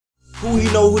Who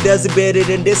he know who does it better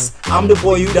than this? I'm the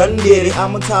boy who done did it.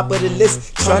 I'm on top of the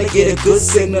list, trying to get a good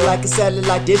signal like a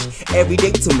satellite dish. Every day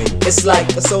to me, it's like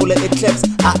a solar eclipse.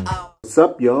 What's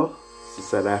up, y'all? It's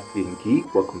the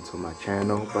s.a.geek. Welcome to my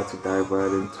channel. About to dive right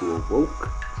into a woke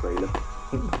trailer.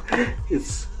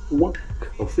 It's woke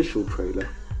official trailer.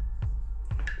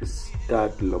 It's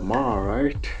got Lamar,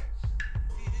 right?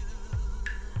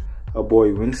 Our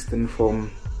boy Winston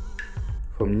from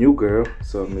New Girl,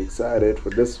 so I'm excited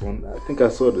for this one. I think I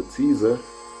saw the teaser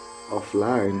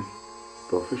offline.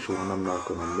 The official one I'm not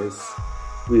gonna miss.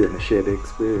 We're gonna share the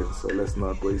experience, so let's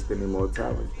not waste any more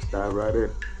time and just dive right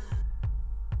in.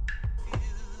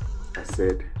 I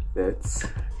said let's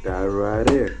dive right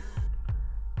in.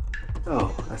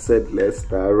 Oh, I said let's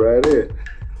dive right in.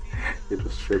 It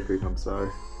was tripping, I'm sorry.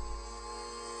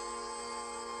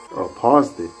 Oh,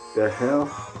 paused it. The hell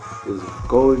is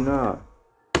going on?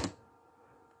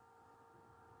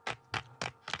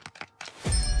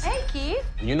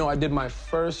 You know, I did my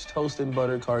first toast and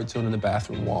butter cartoon in the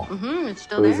bathroom wall. It's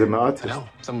still there. He's an artist. I know.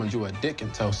 Someone drew a dick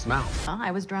in Toast's mouth. Oh, I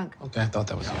was drunk. Okay, I thought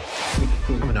that was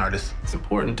you. I'm an artist. It's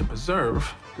important to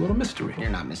preserve a little mystery.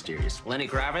 You're not mysterious. Lenny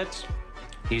Kravitz,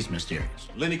 he's mysterious.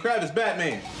 Lenny Kravitz,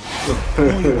 Batman.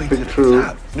 True.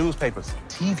 Newspapers,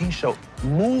 TV show,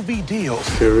 movie deals.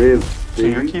 There is. So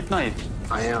you're Keith Knight.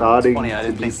 I am. Starting funny, I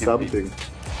to didn't be think you'd be- something.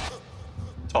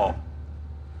 Tall.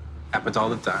 Happens all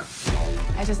the time.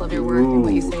 I just love your work and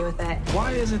what you say with that.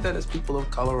 Why is it that as people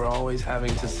of color we're always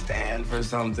having to stand for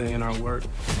something in our work?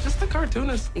 Just the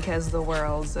cartoonist. Because the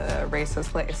world's a racist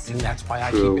place. And that's why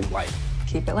I True. keep it light.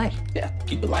 Keep it light. Yeah,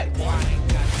 keep it light.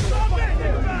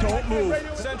 Don't move.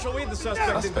 Central lead the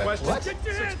suspect in question. What?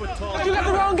 6 foot tall. You got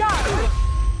the wrong guy!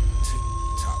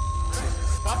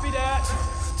 Copy that.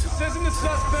 This isn't the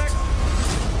suspect.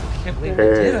 I can't believe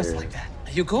they did us like that.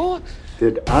 Are you cool?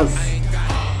 Did us.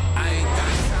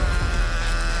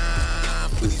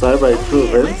 Is by true,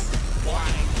 Vince?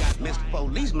 Mr.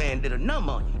 Policeman did a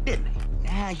number on you, didn't he?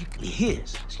 Now you can be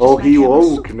his. Oh, he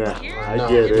woke now. I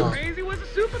get it. Crazy was a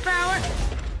superpower.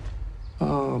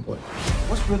 Oh, boy.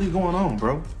 What's really going on,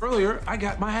 bro? Earlier, I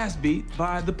got my ass beat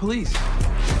by the police.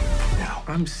 Now,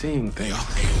 I'm seeing things.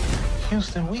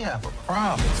 Houston, we have a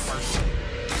problem.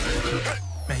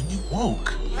 Man, you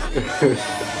woke.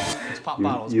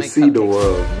 You see the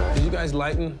world, man. Did you guys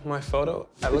lighten my photo?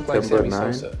 I look like September Sammy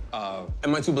 9. Sosa.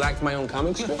 Am I too black for my own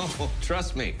comic strip? Oh,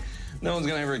 trust me. No one's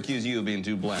gonna ever accuse you of being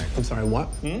too black. I'm sorry, what?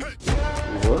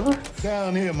 What?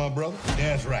 Down here, my brother.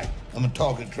 That's right. I'm a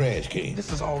talking trash can.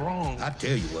 This is all wrong. I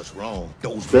tell you what's wrong.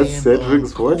 Those That's man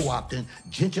Cedric's buns voice? co-opting,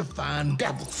 gentrifying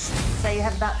devils. So you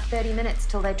have about 30 minutes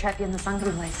till they trap you in the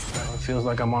sunken place. It feels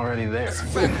like I'm already there.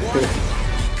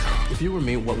 If you were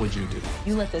me, what would you do?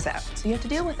 You let this out, so you have to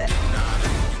deal with it.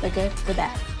 The good, the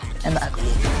bad, and the ugly.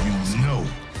 You know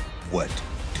what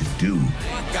to do.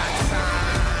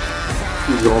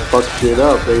 He's gonna fuck shit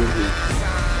up, baby.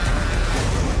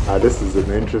 Ah, this is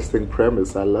an interesting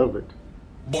premise. I love it.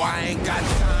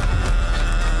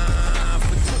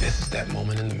 This is that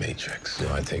moment in the Matrix. Do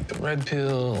I take the red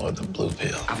pill or the blue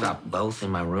pill? I've got both in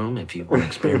my room if you want to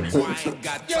experiment.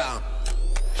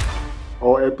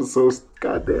 All episodes,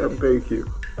 goddamn, thank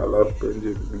you. I love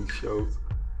binging these shows.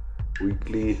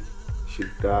 Weekly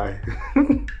should die.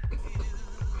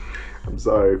 I'm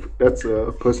sorry, that's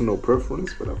a personal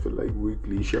preference, but I feel like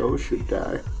weekly shows should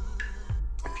die.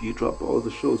 If you drop all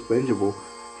the shows bingeable,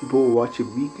 people will watch it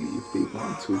weekly if they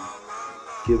want to.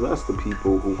 Give us, the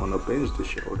people who want to binge the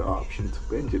show, the option to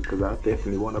binge it, because I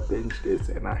definitely want to binge this,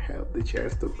 and I have the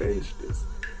chance to binge this.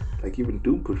 Like even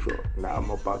Doom Patrol, now I'm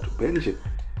about to binge it.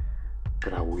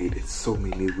 But I waited so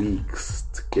many weeks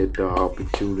to get the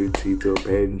opportunity to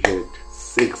binge it.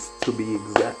 6 to be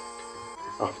exact,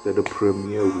 after the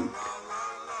premiere week.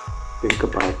 Think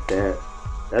about that.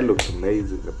 That looks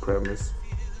amazing, the premise.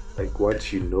 Like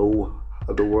once you know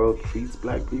how the world treats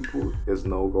black people, there's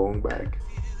no going back.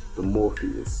 The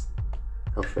Morpheus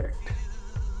effect.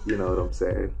 You know what I'm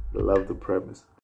saying? I love the premise.